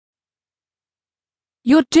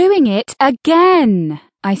"You're doing it again,"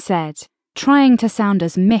 I said, trying to sound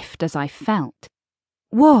as miffed as I felt.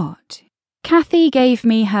 "What?" Kathy gave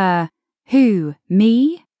me her "Who,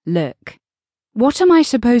 me?" look. "What am I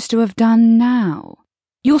supposed to have done now?"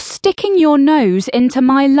 "You're sticking your nose into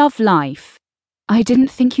my love life." "I didn't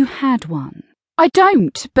think you had one." "I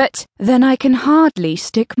don't, but..." "Then I can hardly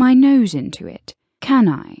stick my nose into it, can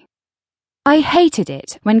I?" I hated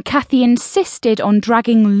it when Kathy insisted on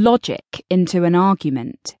dragging logic into an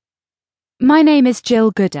argument. "My name is Jill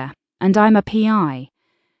Gooder, and I'm a PI.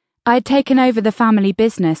 I'd taken over the family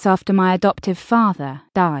business after my adoptive father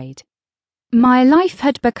died. My life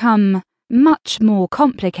had become much more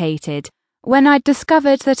complicated when I'd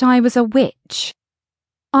discovered that I was a witch.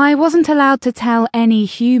 I wasn't allowed to tell any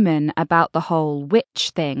human about the whole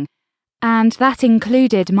witch thing, and that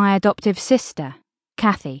included my adoptive sister,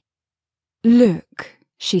 Kathy. "Look,"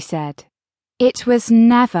 she said. It was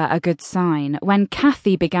never a good sign when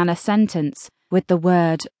Kathy began a sentence with the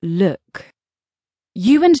word look.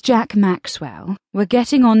 "You and Jack Maxwell were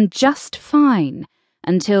getting on just fine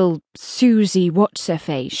until Susie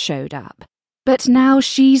What's-Her-Face showed up. But now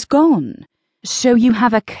she's gone, so you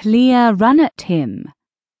have a clear run at him."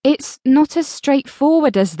 "It's not as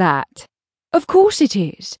straightforward as that." "Of course it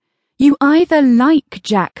is. You either like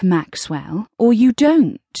Jack Maxwell or you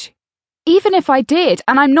don't." "Even if I did,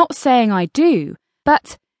 and I'm not saying I do,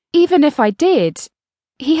 but even if I did,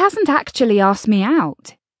 he hasn't actually asked me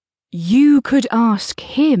out." "You could ask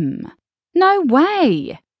him." "No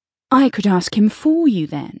way." "I could ask him for you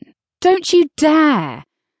then." "Don't you dare.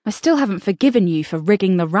 I still haven't forgiven you for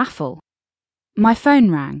rigging the raffle." My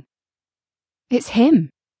phone rang. "It's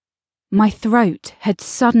him." My throat had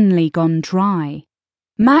suddenly gone dry.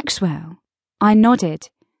 "Maxwell?" I nodded,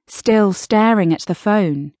 still staring at the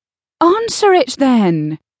phone. "Answer it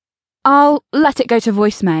then." "I'll let it go to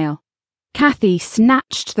voicemail." Kathy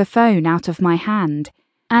snatched the phone out of my hand,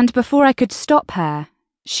 and before I could stop her,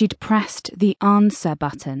 she'd pressed the answer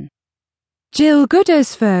button. "Jill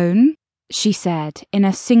Gooder's phone," she said in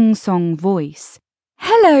a sing-song voice.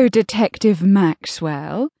 "Hello, Detective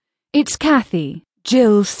Maxwell. It's Kathy,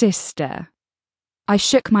 Jill's sister." I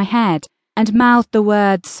shook my head and mouthed the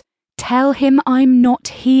words, "Tell him I'm not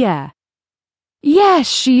here." "Yes,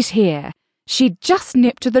 she's here. She'd just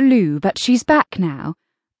nipped to the loo, but she's back now.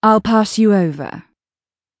 I'll pass you over."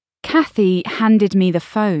 Kathy handed me the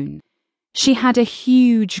phone. She had a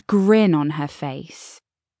huge grin on her face.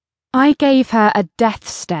 I gave her a death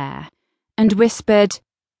stare and whispered,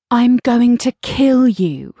 "I'm going to kill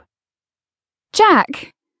you."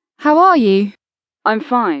 "Jack, how are you?" "I'm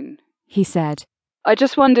fine," he said. "I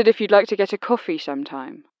just wondered if you'd like to get a coffee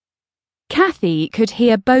sometime." Kathy could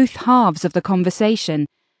hear both halves of the conversation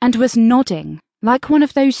and was nodding, like one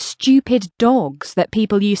of those stupid dogs that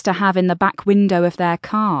people used to have in the back window of their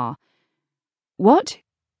car. "What?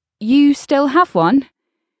 You still have one?"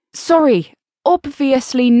 "Sorry,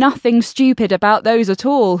 obviously nothing stupid about those at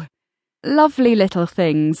all. Lovely little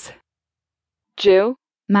things." "Jill?"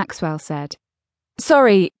 Maxwell said.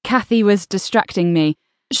 "Sorry, Kathy was distracting me.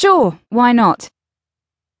 Sure, why not?"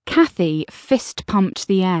 Kathy fist-pumped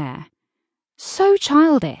the air. So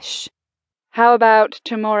childish. "How about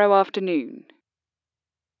tomorrow afternoon?"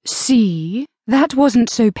 "See, that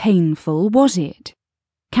wasn't so painful, was it?"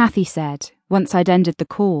 Kathy said, once I'd ended the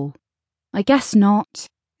call. "I guess not.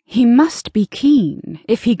 He must be keen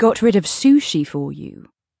if he got rid of Sushi for you."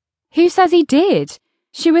 "Who says he did?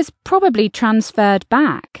 She was probably transferred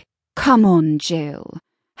back." "Come on, Jill.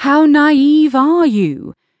 How naive are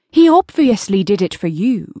you? He obviously did it for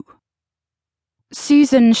you."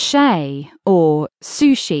 Susan Shea, or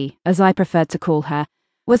Sushi as I preferred to call her,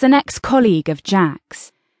 was an ex-colleague of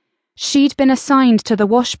Jack's. She'd been assigned to the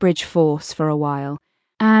Washbridge force for a while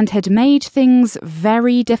and had made things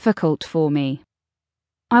very difficult for me.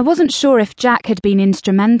 I wasn't sure if Jack had been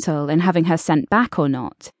instrumental in having her sent back or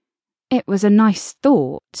not. It was a nice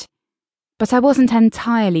thought, but I wasn't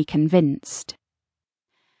entirely convinced.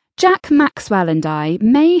 Jack Maxwell and I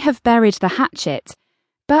may have buried the hatchet,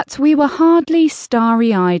 but we were hardly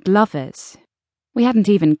starry-eyed lovers. We hadn't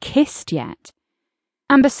even kissed yet.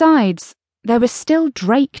 And besides, there was still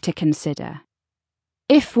Drake to consider.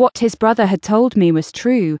 If what his brother had told me was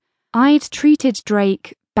true, I'd treated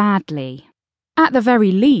Drake badly. At the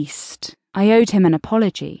very least, I owed him an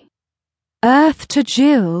apology. "Earth to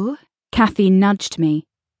Jill," Kathy nudged me.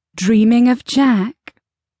 "Dreaming of Jack?"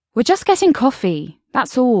 "We're just getting coffee,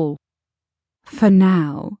 that's all." "For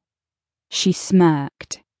now," she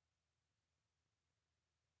smirked.